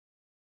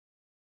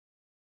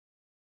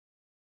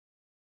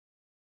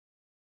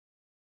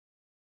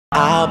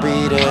I'll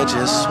be there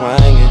just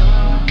swinging.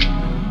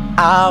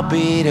 I'll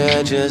be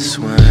there just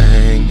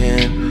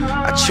swinging.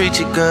 I treat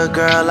you good,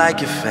 girl,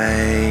 like you're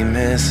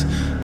famous.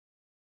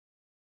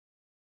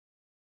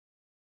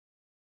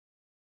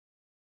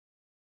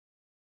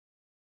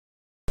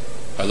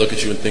 I look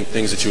at you and think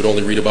things that you would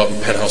only read about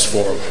in Penthouse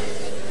Forum.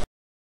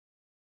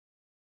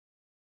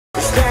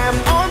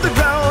 Stamp on the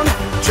ground,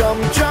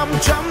 jump,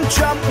 jump, jump,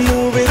 jump,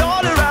 move it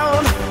all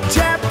around,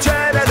 tap,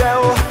 tap,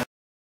 tap.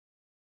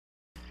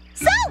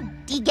 So,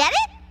 do you get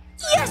it?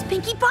 Yes,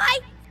 Pinkie Pie.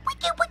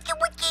 Wiki, wiki,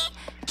 wiki.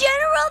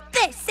 General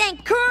this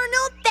and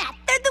Colonel that.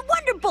 They're the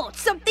Wonderbolts,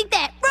 something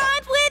that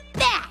rhymes with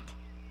that.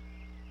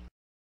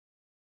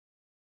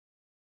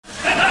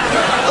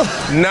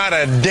 Not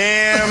a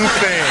damn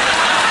thing.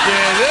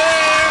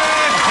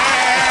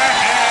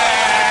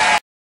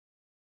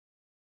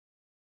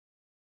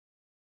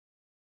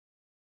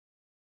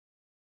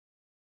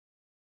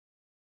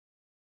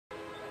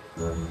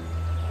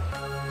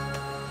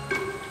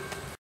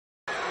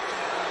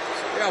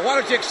 Yeah, why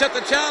don't you accept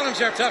the challenge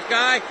there, tough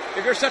guy,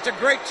 if you're such a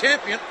great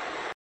champion?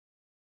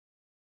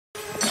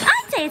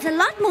 I'd say it's a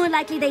lot more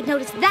likely they'd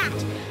notice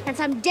that than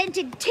some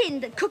dented tin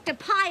that cooked a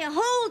pie a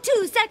whole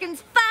 2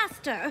 seconds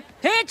faster.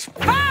 It's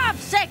 5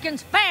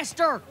 seconds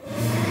faster!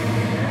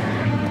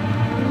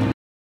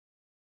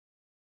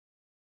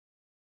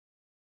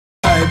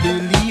 I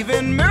believe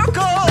in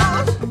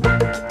miracles.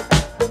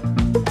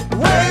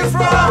 Where you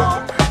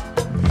from?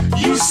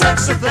 You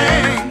sexy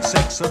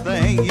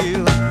thing,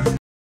 you.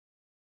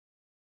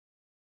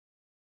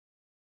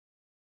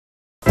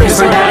 This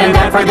for that and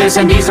that for this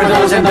and these for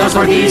those and those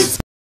for these.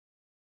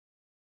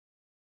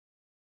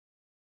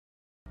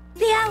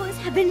 The hours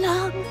have been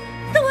long,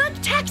 the work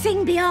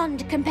taxing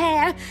beyond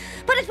compare,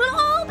 but it will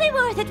all be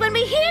worth it when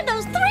we hear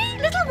those 3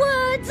 little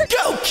words.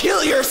 Go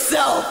kill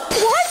yourself!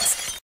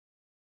 What?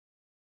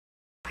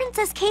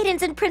 Princess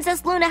Cadance and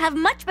Princess Luna have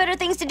much better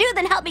things to do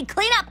than help me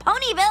clean up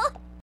Ponyville.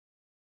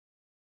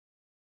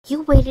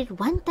 You waited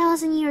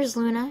 1,000 years,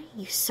 Luna.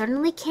 You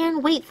certainly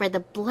can't wait for the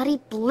bloody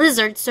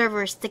Blizzard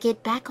servers to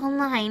get back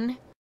online.